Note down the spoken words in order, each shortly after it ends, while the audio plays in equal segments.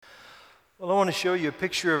Well, I want to show you a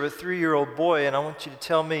picture of a 3-year-old boy, and I want you to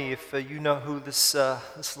tell me if you know who this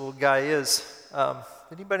little guy is.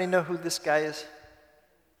 Anybody know who this guy is?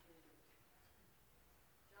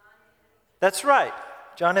 That's right.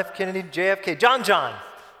 John F. Kennedy, JFK. John.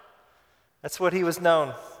 That's what he was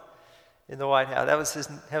known in the White House. That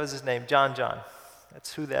was his name, John.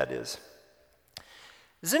 That's who that is.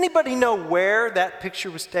 Does anybody know where that picture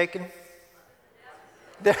was taken?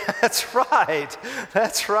 That's right.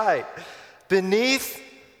 Beneath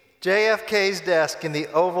JFK's desk in the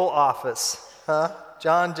Oval Office.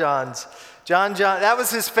 John, that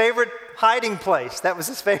was his favorite hiding place. That was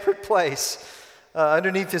his favorite place.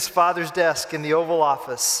 Underneath his father's desk in the Oval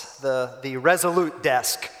Office, the Resolute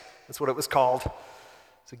desk. That's what it was called.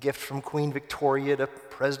 It's a gift from Queen Victoria to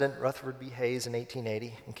President Rutherford B. Hayes in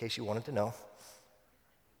 1880, in case you wanted to know.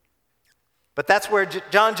 But that's where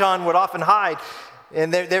John would often hide.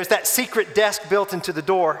 And there's that secret desk built into the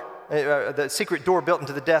door, the secret door built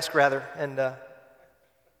into the desk, rather. And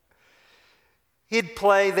he'd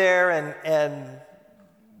play there and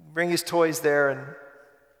bring his toys there. And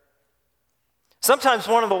sometimes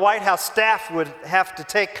one of the White House staff would have to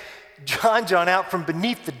take John out from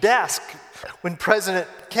beneath the desk when President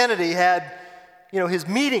Kennedy had, his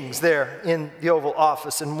meetings there in the Oval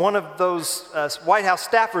Office. And one of those White House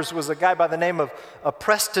staffers was a guy by the name of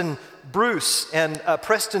Preston Bruce. And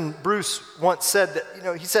Preston Bruce once said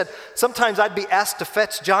that, he said, sometimes I'd be asked to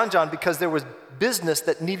fetch John because there was business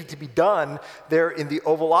that needed to be done there in the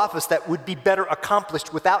Oval Office that would be better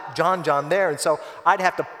accomplished without John there. And so I'd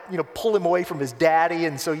have to, pull him away from his daddy.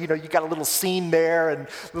 And so, you got a little scene there and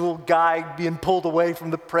the little guy being pulled away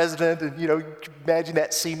from the president. And, you can imagine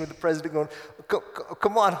that scene with the president going,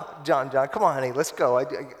 come on, John, come on, honey, let's go.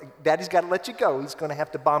 Daddy's got to let you go. He's going to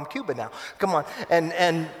have to bomb Cuba now. Come on.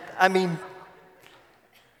 And I mean,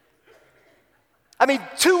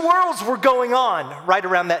 two worlds were going on right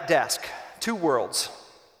around that desk. Two worlds.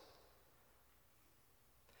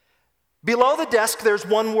 Below the desk, there's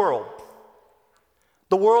one world.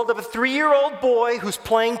 The world of a 3-year-old boy who's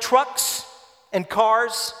playing trucks and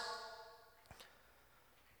cars.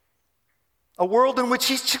 A world in which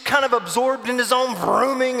he's kind of absorbed in his own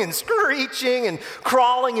vrooming and screeching and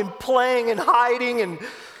crawling and playing and hiding and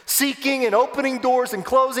seeking and opening doors and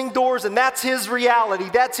closing doors, and that's his reality.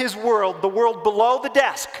 That's his world, the world below the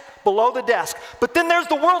desk. But then there's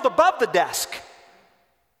the world above the desk.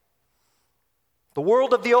 The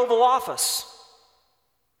world of the Oval Office.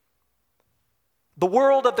 The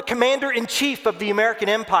world of the commander-in-chief of the American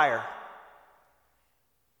Empire.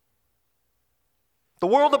 The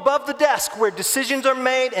world above the desk where decisions are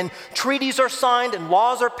made and treaties are signed and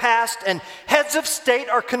laws are passed and heads of state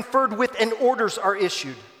are conferred with and orders are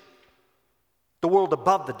issued. The world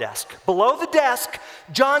above the desk. Below the desk,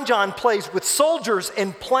 John plays with soldiers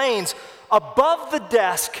and planes. Above the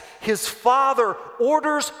desk, his father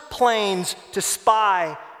orders planes to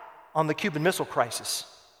spy on the Cuban Missile Crisis.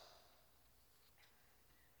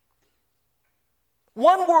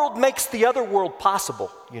 One world makes the other world possible,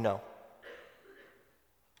 The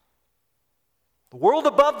world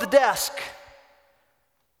above the desk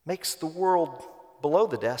makes the world below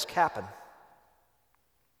the desk happen.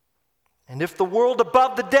 And if the world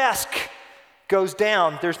above the desk goes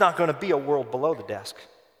down, there's not going to be a world below the desk.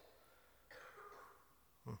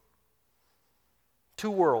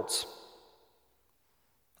 Two worlds.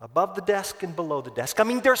 Above the desk and below the desk.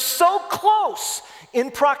 They're so close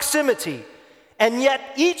in proximity, and yet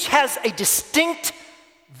each has a distinct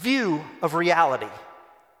view of reality.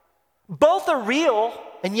 Both are real,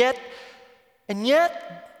 and yet,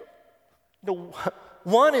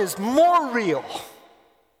 one is more real.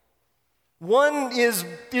 One is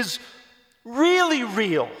really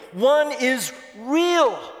real. One is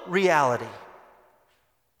real reality.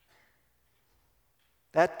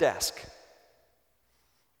 That desk,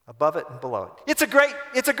 above it and below it. It's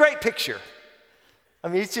a great picture.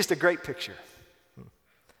 It's just a great picture.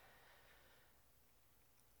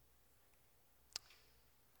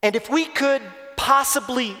 And if we could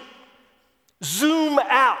possibly zoom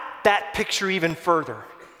out that picture even further,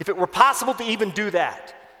 if it were possible to even do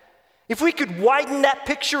that, if we could widen that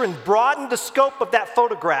picture and broaden the scope of that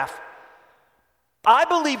photograph, I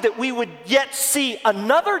believe that we would yet see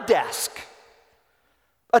another desk,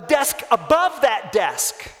 a desk above that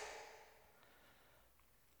desk,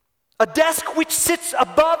 a desk which sits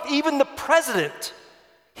above even the president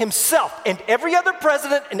himself and every other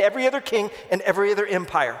president and every other king and every other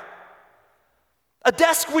empire. A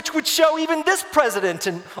desk which would show even this president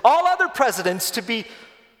and all other presidents to be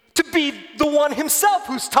the one himself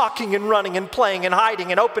who's talking and running and playing and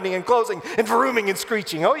hiding and opening and closing and vrooming and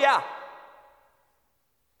screeching. Oh yeah.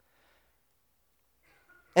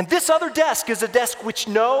 And this other desk is a desk which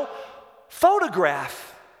no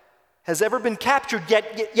photograph has ever been captured, yet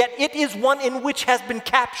it is one in which has been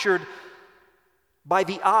captured by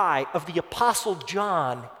the eye of the Apostle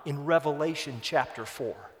John in Revelation chapter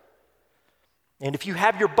 4. And if you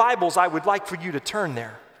have your Bibles, I would like for you to turn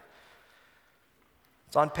there.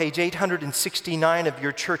 It's on page 869 of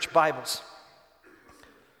your church Bibles.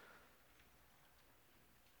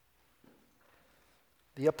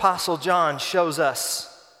 The Apostle John shows us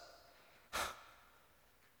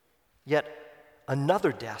yet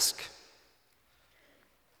another desk.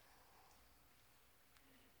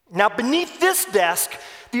 Now, beneath this desk,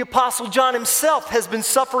 the Apostle John himself has been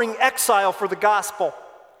suffering exile for the gospel.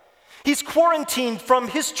 He's quarantined from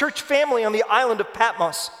his church family on the island of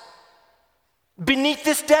Patmos. Beneath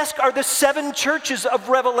this desk are the 7 churches of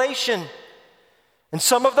Revelation. And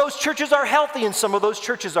some of those churches are healthy, and some of those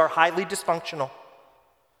churches are highly dysfunctional.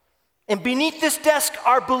 And beneath this desk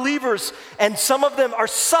are believers, and some of them are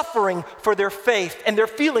suffering for their faith, and they're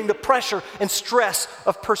feeling the pressure and stress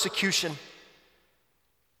of persecution.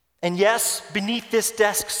 And yes, beneath this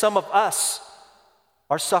desk, some of us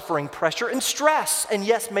are suffering pressure and stress, and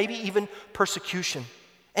yes, maybe even persecution.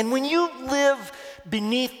 And when you live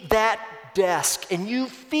beneath that desk and you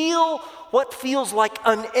feel what feels like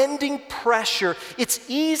unending pressure, it's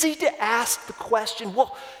easy to ask the question,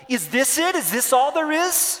 well, is this it? Is this all there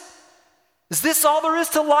is? Is this all there is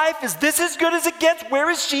to life? Is this as good as it gets? Where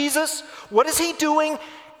is Jesus? What is he doing?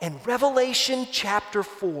 And Revelation chapter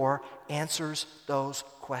 4 answers those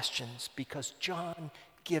questions because John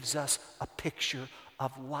gives us a picture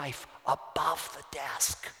of life above the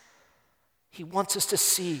desk. He wants us to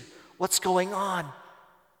see what's going on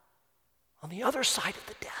the other side of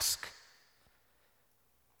the desk.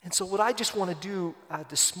 And so what I just want to do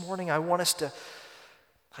this morning, I want to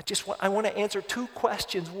answer 2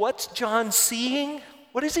 questions. What's John seeing?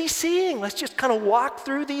 What is he seeing? Let's just kind of walk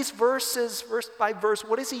through these verses, verse by verse.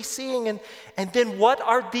 What is he seeing? And then what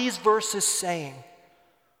are these verses saying?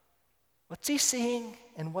 What's he seeing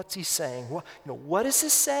and what's he saying? What does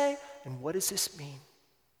this say and what does this mean?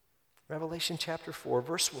 Revelation chapter 4,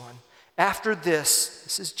 verse 1. After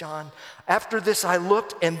this is John, after this I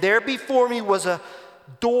looked, and there before me was a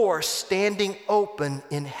door standing open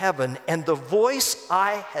in heaven, and the voice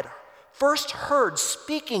I had first heard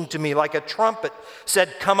speaking to me like a trumpet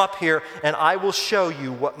said, "Come up here, and I will show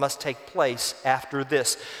you what must take place after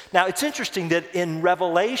this." Now, it's interesting that in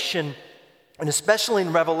Revelation, and especially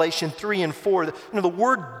in Revelation 3 and 4, the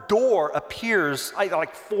word door appears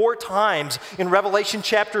like 4 times. In Revelation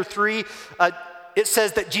chapter 3, it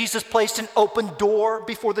says that Jesus placed an open door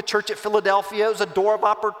before the church at Philadelphia. It was a door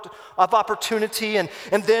of opportunity. And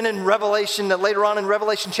then in Revelation, later on in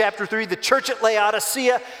Revelation chapter 3, the church at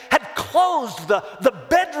Laodicea had closed the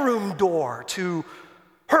bedroom door to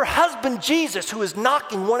her husband Jesus, who is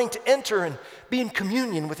knocking, wanting to enter and be in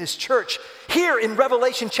communion with his church. Here in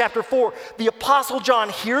Revelation chapter 4, the Apostle John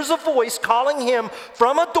hears a voice calling him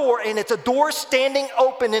from a door, and it's a door standing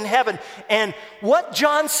open in heaven. And what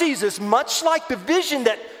John sees is much like the vision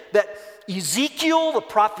that Ezekiel, the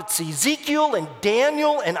prophets Ezekiel and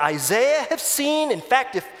Daniel and Isaiah have seen. In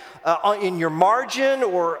fact, if in your margin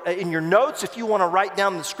or in your notes, if you want to write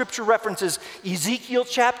down the scripture references, Ezekiel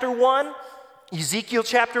chapter 1,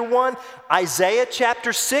 Isaiah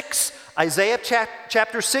chapter 6, Isaiah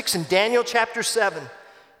chapter 6, and Daniel chapter 7.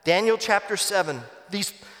 Daniel chapter 7.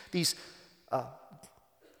 These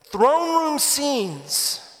throne room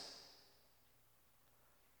scenes.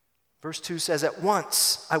 Verse 2 says, "At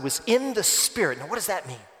once I was in the Spirit." Now, what does that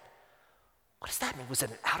mean? What does that mean? Was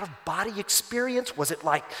it an out-of-body experience? Was it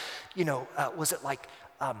like,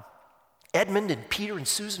 Edmund and Peter and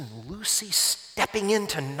Susan and Lucy stepping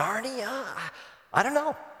into Narnia? I don't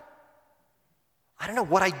know.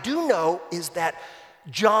 What I do know is that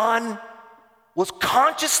John was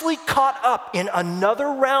consciously caught up in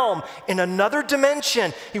another realm, in another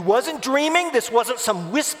dimension. He wasn't dreaming. This wasn't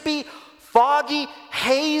some wispy, foggy,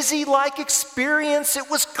 hazy-like experience. It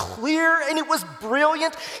was clear and it was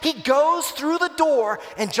brilliant. He goes through the door,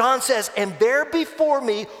 and John says, "And there before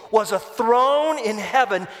me was a throne in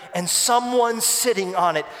heaven and someone sitting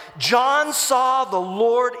on it. John saw the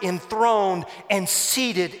Lord enthroned and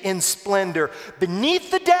seated in splendor."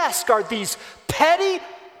 Beneath the desk are these petty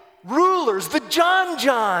rulers, the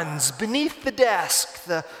Johns. Beneath the desk,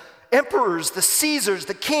 the emperors, the Caesars,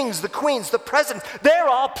 the kings, the queens, the presidents, they're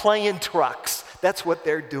all playing trucks. That's what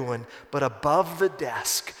they're doing. But above the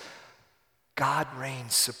desk, God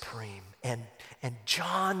reigns supreme. And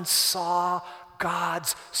John saw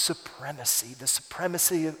God's supremacy, the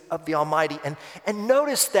supremacy of the Almighty. And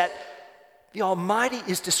notice that the Almighty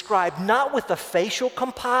is described not with a facial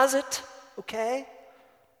composite, okay?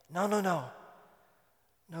 No.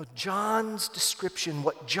 No, John's description,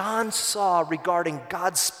 what John saw regarding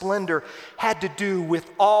God's splendor, had to do with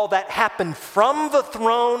all that happened from the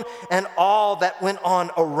throne and all that went on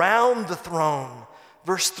around the throne.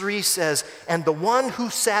 Verse 3 says, "And the one who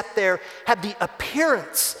sat there had the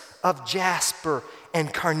appearance of jasper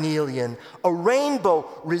and carnelian. A rainbow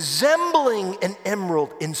resembling an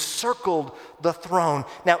emerald encircled the throne."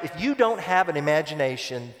 Now, if you don't have an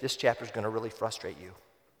imagination, this chapter is going to really frustrate you.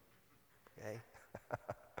 Okay?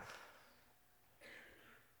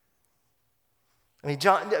 I mean,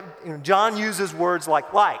 John uses words like,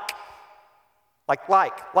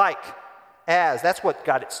 as. That's what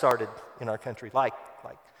got it started in our country.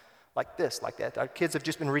 Like this, like that. Our kids have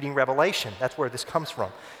just been reading Revelation. That's where this comes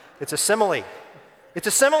from. It's a simile. It's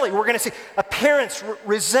a simile. We're going to see appearance,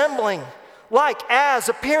 resembling, like, as,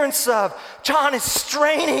 appearance of. John is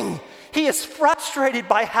straining. He is frustrated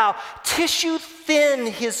by how tissue thin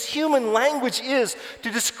his human language is to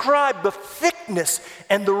describe the thickness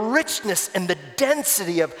and the richness and the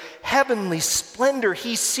density of heavenly splendor.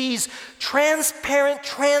 He sees transparent,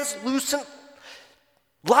 translucent,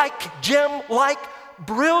 like gem, like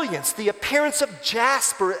brilliance, the appearance of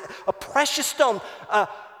jasper, a precious stone.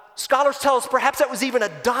 Scholars tell us perhaps that was even a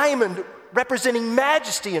diamond representing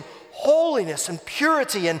majesty and holiness and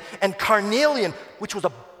purity, and carnelian, which was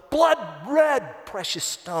a blood red precious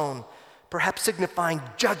stone, perhaps signifying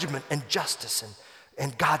judgment and justice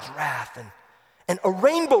and God's wrath, and a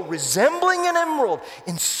rainbow resembling an emerald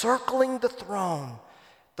encircling the throne.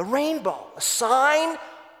 The rainbow, a sign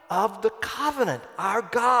of the covenant. Our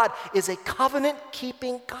God is a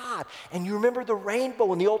covenant-keeping God. And you remember the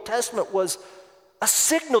rainbow in the Old Testament was a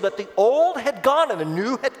signal that the old had gone and the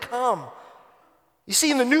new had come. You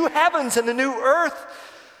see, in the new heavens and the new earth,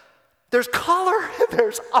 there's color,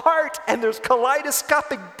 there's art, and there's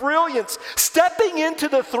kaleidoscopic brilliance. Stepping into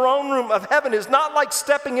the throne room of heaven is not like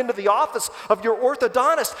stepping into the office of your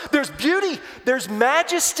orthodontist. There's beauty, there's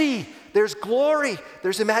majesty, there's glory,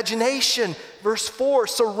 there's imagination. Verse 4,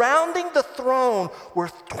 surrounding the throne were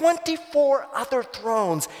 24 other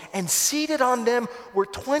thrones, and seated on them were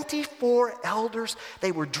 24 elders.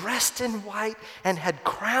 They were dressed in white and had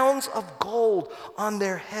crowns of gold on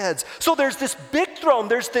their heads. So there's this big throne,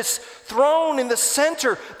 there's this throne in the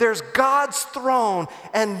center, there's God's throne,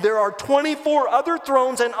 and there are 24 other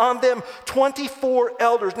thrones, and on them 24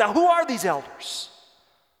 elders. Now, who are these elders?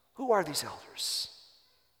 Who are these elders?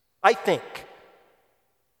 I think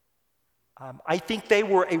they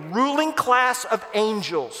were a ruling class of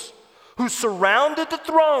angels who surrounded the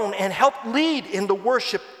throne and helped lead in the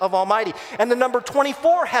worship of Almighty. And the number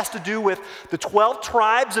 24 has to do with the 12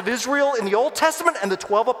 tribes of Israel in the Old Testament and the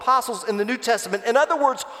 12 apostles in the New Testament. In other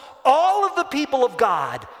words, all of the people of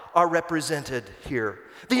God are represented here.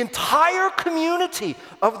 The entire community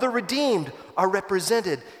of the redeemed are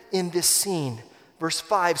represented in this scene. Verse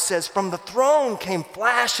 5 says, "From the throne came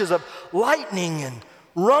flashes of lightning and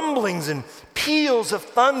rumblings and peals of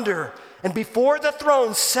thunder. And before the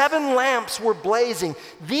throne, 7 lamps were blazing.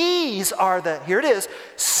 These are here it is,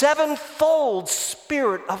 sevenfold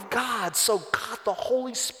Spirit of God." So God, the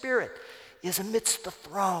Holy Spirit, is amidst the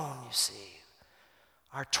throne, you see.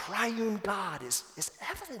 Our triune God is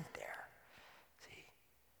evident there. See?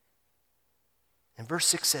 And verse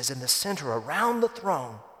 6 says, in the center around the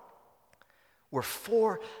throne were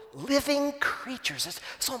 4 living creatures.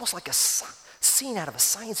 It's almost like a scene out of a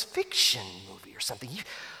science fiction movie or something.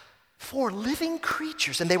 4 living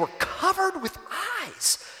creatures, and they were covered with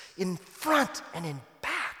eyes in front and in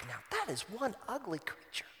back. Now, that is one ugly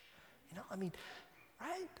creature. You know, I mean,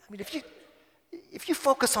 right? I mean, if you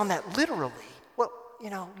focus on that literally, well, you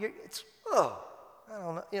know, I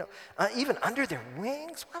don't know, you know, even under their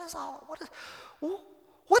wings, what's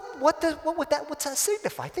that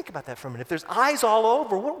signify? Think about that for a minute. If there's eyes all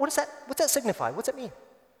over, what's that signify? What's that mean?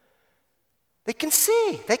 They can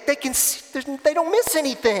see. They can see. They don't miss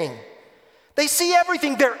anything. They see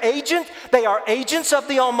everything. They are agents of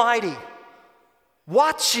the Almighty.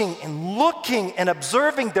 Watching and looking and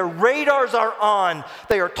observing, their radars are on.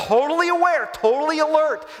 They are totally aware, totally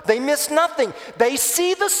alert. They miss nothing. They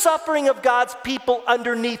see the suffering of God's people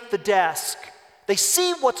underneath the desk. They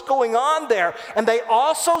see what's going on there, and they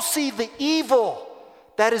also see the evil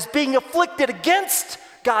that is being afflicted against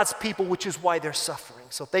God's people, which is why they're suffering.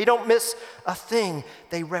 So they don't miss a thing.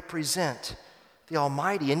 They represent the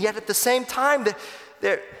Almighty. And yet at the same time,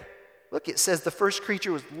 look, it says the first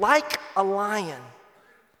creature was like a lion.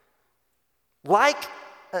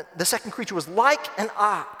 The second creature was like an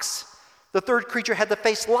ox. The third creature had the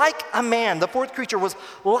face like a man. The fourth creature was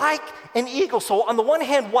like an eagle. So on the one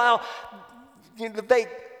hand, while they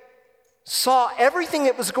saw everything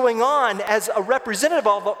that was going on as a representative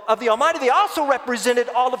of the Almighty, they also represented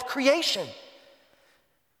all of creation.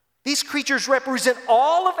 These creatures represent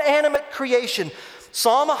all of animate creation.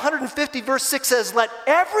 Psalm 150 verse 6 says, "Let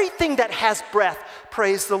everything that has breath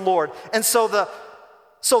praise the Lord." And so the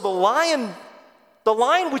lion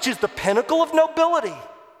which is the pinnacle of nobility,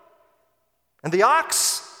 and the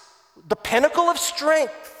ox, the pinnacle of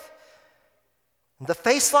strength, and the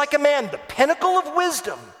face like a man, the pinnacle of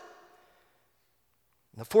wisdom,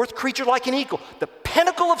 and the fourth creature like an eagle, the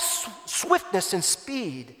pinnacle of swiftness and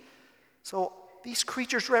speed. So these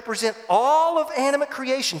creatures represent all of animate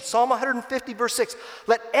creation. Psalm 150 verse 6,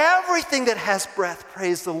 "Let everything that has breath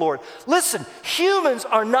praise the Lord." Listen, humans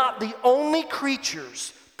are not the only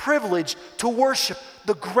creatures privileged to worship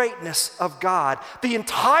the greatness of God. The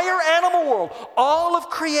entire animal world, all of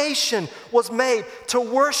creation, was made to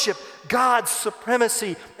worship God's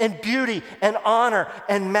supremacy and beauty and honor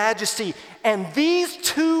and majesty. And these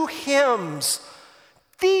two hymns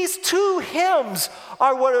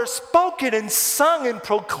are what are spoken and sung and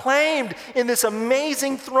proclaimed in this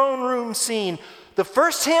amazing throne room scene. The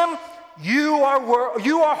first hymn, you are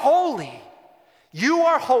holy. You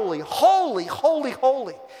are holy, holy, holy,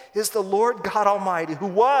 holy is the Lord God Almighty, who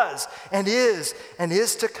was and is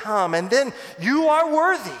to come. And then you are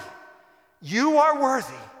worthy,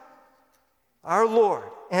 our Lord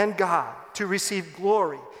and God, to receive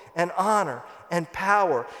glory and honor and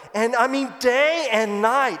power. And I mean, day and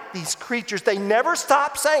night, these creatures, they never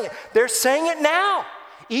stop saying it. They're saying it now.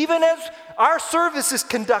 Even as our service is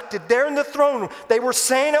conducted there in the throne room, they were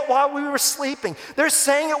saying it while we were sleeping. They're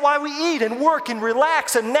saying it while we eat and work and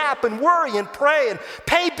relax and nap and worry and pray and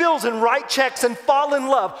pay bills and write checks and fall in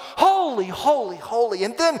love. Holy, holy, holy.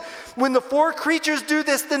 And then when the four creatures do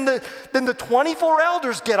this, then the 24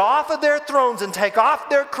 elders get off of their thrones and take off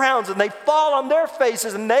their crowns, and they fall on their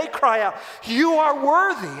faces and they cry out, "You are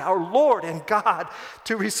worthy, our Lord and God,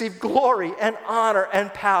 to receive glory and honor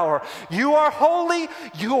and power. You are holy,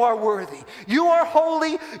 you are worthy. You are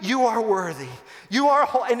holy, you are worthy. You are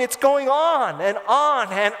holy." And it's going on and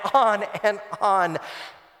on and on and on.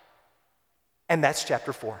 And that's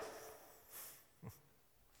chapter 4.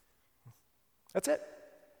 That's it.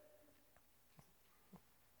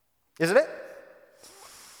 Isn't it?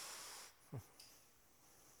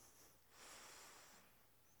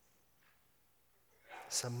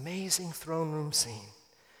 This amazing throne room scene.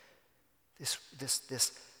 This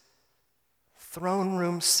throne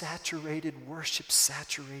room saturated, worship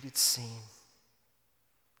saturated scene.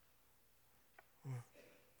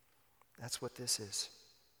 That's what this is.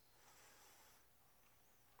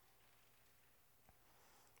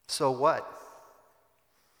 So what?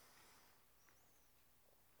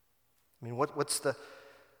 I mean, what's the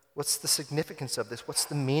significance of this? What's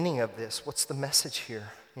the meaning of this? What's the message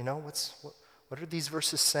here? You know, what are these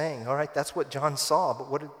verses saying? All right, that's what John saw, but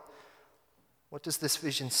what does this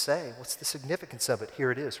vision say? What's the significance of it?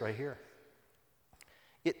 Here it is, right here.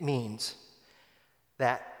 It means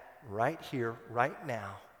that right here, right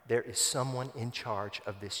now, there is someone in charge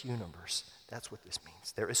of this universe. That's what this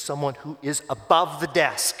means. There is someone who is above the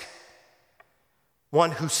desk.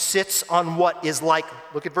 One who sits on what is like,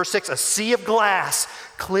 look at verse 6, a sea of glass,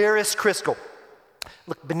 clear as crystal.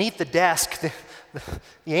 Look, beneath the desk, the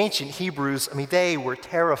ancient Hebrews, I mean, they were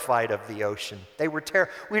terrified of the ocean.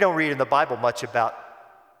 We don't read in the Bible much about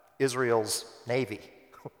Israel's navy.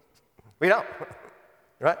 We don't,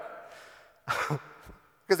 right?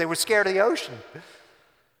 Because they were scared of the ocean.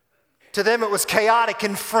 To them, it was chaotic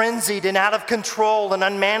and frenzied and out of control and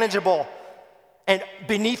unmanageable. And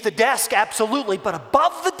beneath the desk, absolutely, but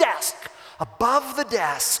above the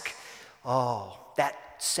desk, oh, that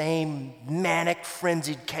same manic,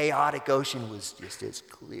 frenzied, chaotic ocean was just as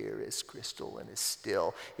clear as crystal and as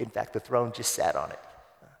still. In fact, the throne just sat on it.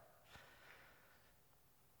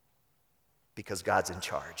 Because God's in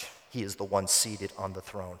charge. He is the one seated on the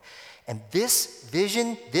throne. And this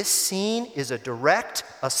vision, this scene is a direct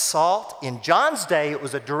assault. In John's day, it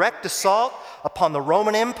was a direct assault upon the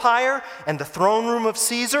Roman Empire and the throne room of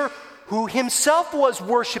Caesar, who himself was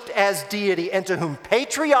worshipped as deity and to whom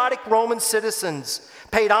patriotic Roman citizens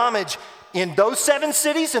paid homage in those 7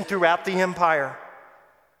 cities and throughout the empire.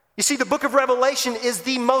 You see, the book of Revelation is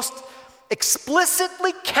the most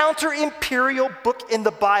explicitly counter-imperial book in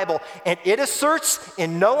the Bible, and it asserts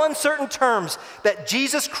in no uncertain terms that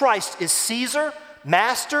Jesus Christ is Caesar,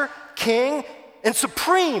 master, king, and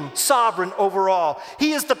supreme sovereign over all.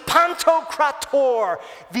 He is the Pantocrator,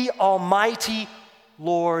 the almighty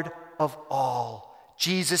Lord of all.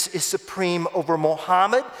 Jesus is supreme over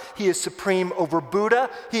Muhammad. He is supreme over Buddha.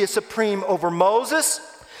 He is supreme over Moses.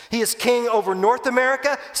 He is king over North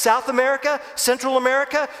America, South America, Central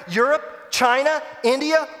America, Europe, China,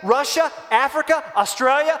 India, Russia, Africa,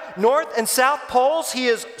 Australia, North and South Poles. He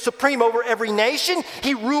is supreme over every nation.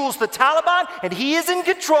 He rules the Taliban, and he is in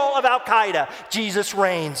control of Al-Qaeda. Jesus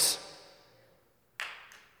reigns.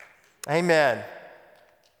 Amen.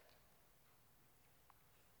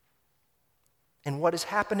 And what is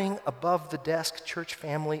happening above the desk, church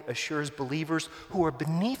family, assures believers who are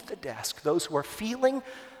beneath the desk, those who are feeling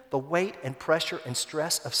the weight and pressure and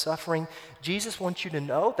stress of suffering. Jesus wants you to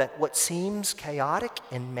know that what seems chaotic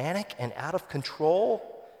and manic and out of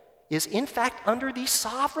control is in fact under the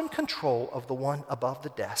sovereign control of the one above the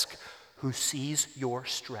desk who sees your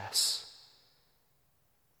stress.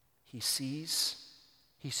 He sees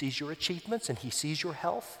your achievements, and he sees your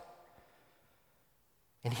health.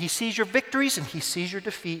 And he sees your victories, and he sees your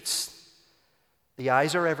defeats. The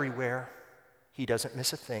eyes are everywhere. He doesn't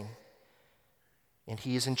miss a thing. And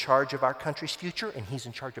he is in charge of our country's future, and he's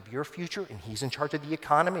in charge of your future, and he's in charge of the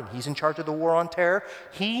economy, and he's in charge of the war on terror.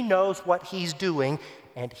 He knows what he's doing,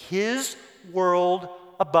 and his world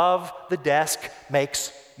above the desk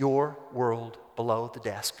makes your world below the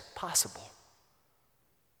desk possible.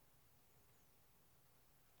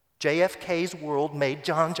 JFK's world made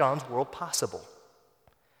John John's world possible.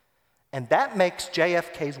 And that makes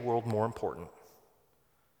JFK's world more important.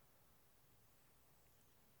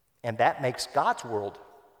 And that makes God's world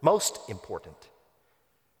most important.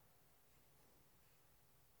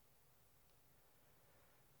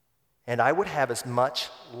 And I would have as much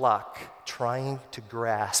luck trying to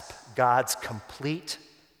grasp God's complete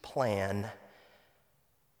plan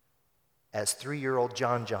as 3-year-old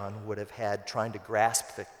John John would have had trying to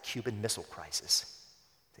grasp the Cuban Missile Crisis.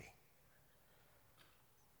 See?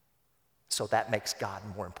 So that makes God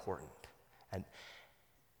more important.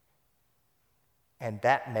 And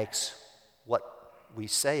that makes what we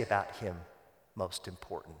say about him most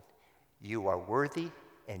important. You are worthy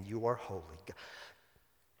and you are holy.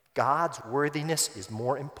 God's worthiness is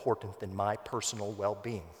more important than my personal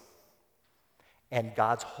well-being. And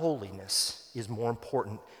God's holiness is more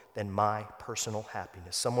important than my personal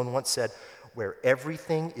happiness. Someone once said, where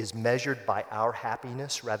everything is measured by our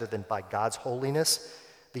happiness rather than by God's holiness,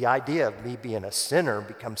 the idea of me being a sinner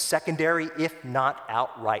becomes secondary, if not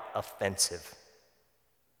outright offensive.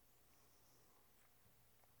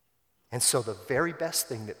 And so the very best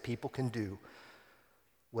thing that people can do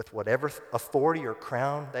with whatever authority or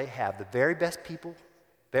crown they have, the very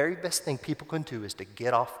best thing people can do is to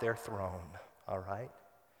get off their throne, all right?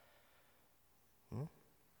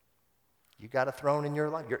 You got a throne in your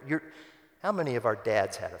life? How many of our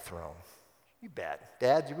dads had a throne? You bet.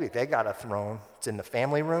 Dads, they got a throne. It's in the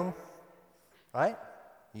family room, right?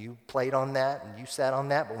 You played on that and you sat on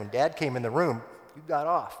that, but when Dad came in the room, you got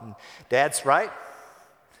off. And Dad's right.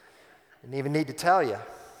 Didn't even need to tell you.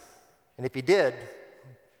 And if he did,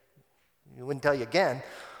 he wouldn't tell you again.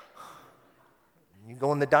 You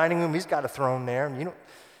go in the dining room, he's got a throne there, and you don't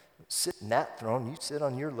sit in that throne, you sit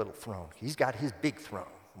on your little throne. He's got his big throne.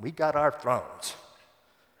 We got our thrones,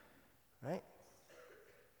 right?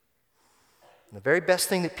 And the very best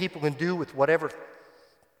thing that people can do with whatever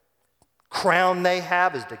crown they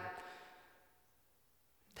have is to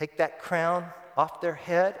take that crown off their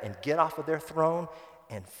head and get off of their throne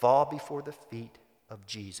and fall before the feet of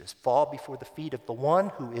Jesus. Fall before the feet of the one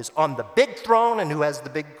who is on the big throne and who has the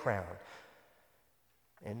big crown.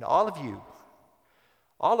 And all of you,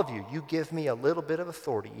 you give me a little bit of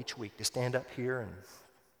authority each week to stand up here and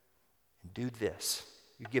do this.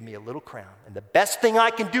 You give me a little crown. And the best thing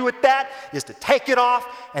I can do with that is to take it off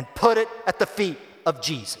and put it at the feet of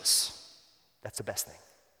Jesus. That's the best thing.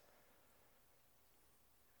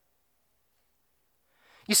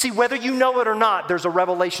 You see, whether you know it or not, there's a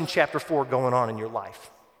Revelation chapter 4 going on in your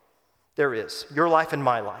life. There is. Your life and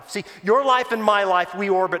my life. See, your life and my life, we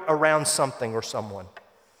orbit around something or someone.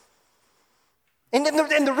 And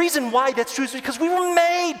the reason why that's true is because we were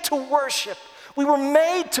made to worship. We were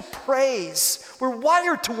made to praise. We're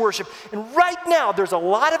wired to worship. And right now, there's a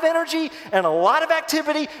lot of energy and a lot of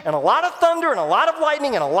activity and a lot of thunder and a lot of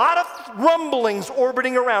lightning and a lot of rumblings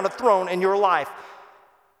orbiting around a throne in your life.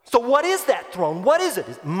 So what is that throne? What is it?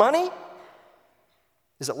 Is it money?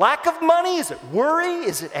 Is it lack of money? Is it worry?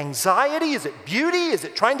 Is it anxiety? Is it beauty? Is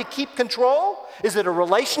it trying to keep control? Is it a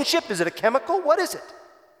relationship? Is it a chemical? What is it?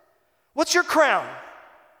 What's your crown?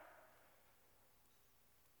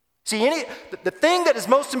 See, the thing that is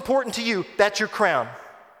most important to you, that's your crown.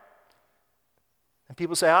 And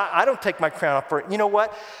people say, I don't take my crown off for it. You know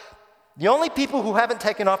what? The only people who haven't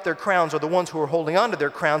taken off their crowns are the ones who are holding on to their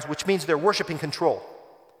crowns, which means they're worshiping control.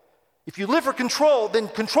 If you live for control, then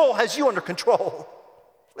control has you under control.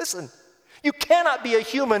 Listen, you cannot be a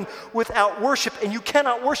human without worship, and you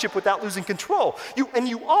cannot worship without losing control.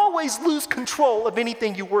 You always lose control of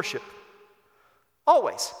anything you worship.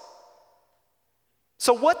 Always.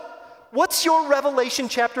 So what's your Revelation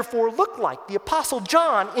chapter 4 look like? The Apostle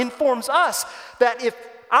John informs us that if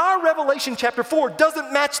our Revelation chapter 4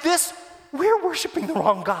 doesn't match this, we're worshiping the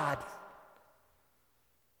wrong God.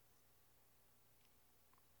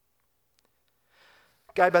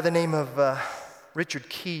 A guy by the name of Richard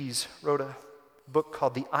Keyes wrote a book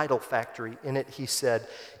called The Idol Factory. In it, he said,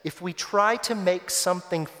 if we try to make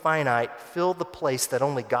something finite fill the place that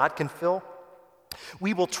only God can fill,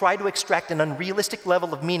 we will try to extract an unrealistic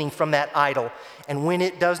level of meaning from that idol. And when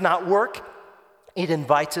it does not work, it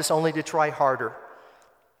invites us only to try harder.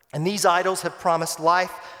 And these idols have promised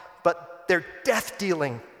life, but they're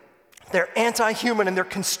death-dealing. They're anti-human and they're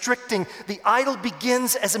constricting. The idol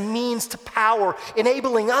begins as a means to power,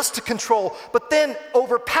 enabling us to control, but then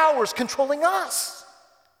overpowers controlling us.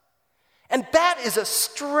 And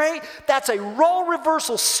that's a role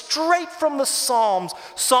reversal straight from the Psalms.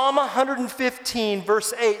 Psalm 115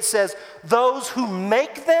 verse 8 says, those who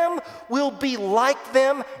make them will be like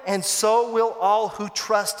them, and so will all who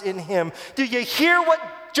trust in him. Do you hear what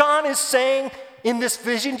John is saying in this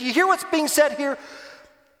vision? Do you hear what's being said here?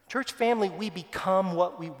 Church family, we become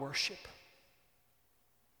what we worship.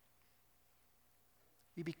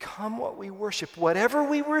 We become what we worship. Whatever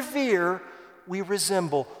we revere, we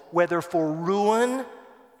resemble, whether for ruin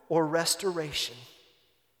or restoration.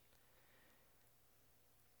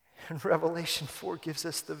 And Revelation 4 gives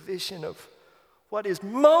us the vision of what is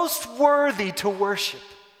most worthy to worship.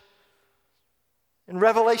 And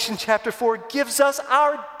Revelation chapter 4 gives us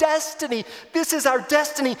our destiny. This is our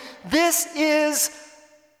destiny. This is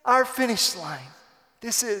our finish line.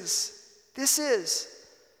 This is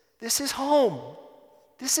home.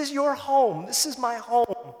 This is your home. This is my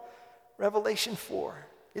home. Revelation 4.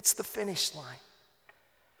 It's the finish line.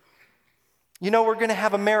 You know, we're going to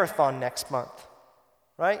have a marathon next month,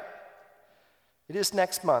 right? It is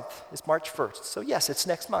next month. It's March 1st. So yes, it's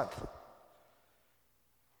next month. We're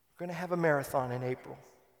going to have a marathon in April.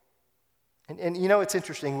 And you know, it's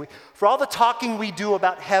interesting. For all the talking we do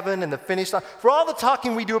about heaven and the finish line, for all the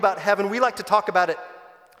talking we do about heaven, we like to talk about it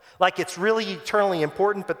like it's really eternally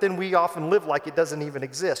important, but then we often live like it doesn't even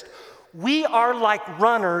exist. We are like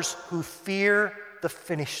runners who fear the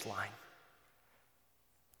finish line.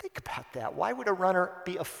 Think about that. Why would a runner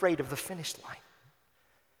be afraid of the finish line?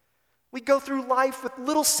 We go through life with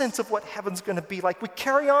little sense of what heaven's going to be like. We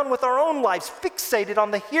carry on with our own lives, fixated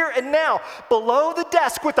on the here and now, below the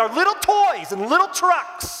desk with our little toys and little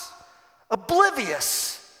trucks,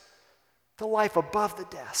 oblivious to life above the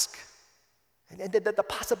desk. And the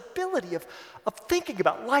possibility of thinking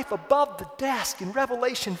about life above the desk in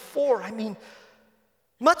Revelation 4, I mean,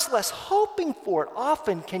 much less hoping for it,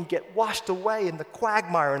 often can get washed away in the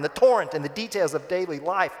quagmire and the torrent and the details of daily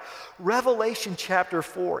life. Revelation chapter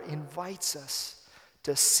 4 invites us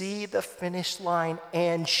to see the finish line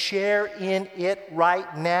and share in it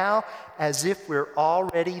right now as if we're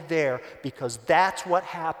already there, because that's what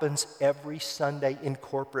happens every Sunday in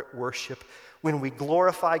corporate worship. When we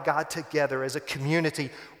glorify God together as a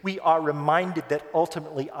community, we are reminded that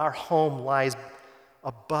ultimately our home lies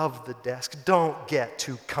above the desk. Don't get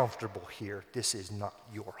too comfortable here. This is not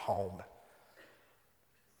your home.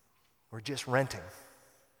 We're just renting.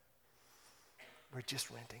 We're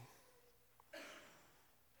just renting.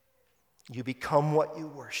 You become what you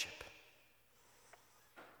worship.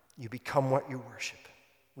 You become what you worship.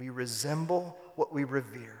 We resemble what we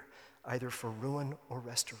revere, either for ruin or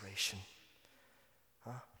restoration.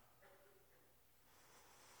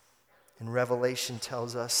 And Revelation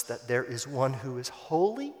tells us that there is one who is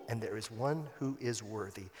holy and there is one who is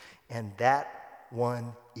worthy. And that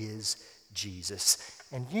one is Jesus.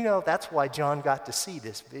 And you know, that's why John got to see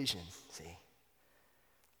this vision, see?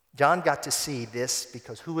 John got to see this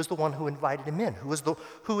because who was the one who invited him in? Who is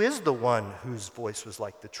the one whose voice was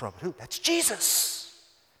like the trumpet? Who? That's Jesus.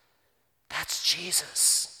 That's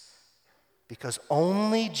Jesus. Because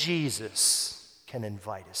only Jesus can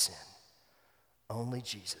invite us in. Only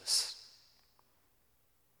Jesus.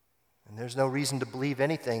 And there's no reason to believe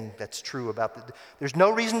anything that's true about there's no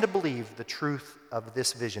reason to believe the truth of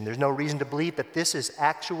this vision. There's no reason to believe that this is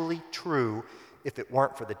actually true if it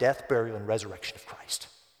weren't for the death, burial, and resurrection of Christ.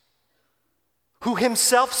 who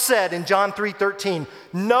himself said in John 3:13,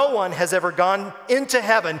 no one has ever gone into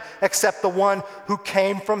heaven except the one who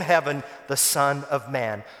came from heaven, the Son of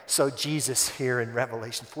Man. So Jesus here in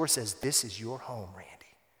Revelation 4 says, this is your home, Randy.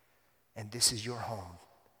 And this is your home,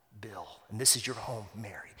 Bill. And this is your home,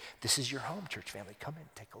 Mary. This is your home, church family. Come in,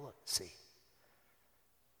 take a look, see.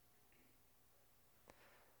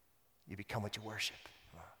 You become what you worship.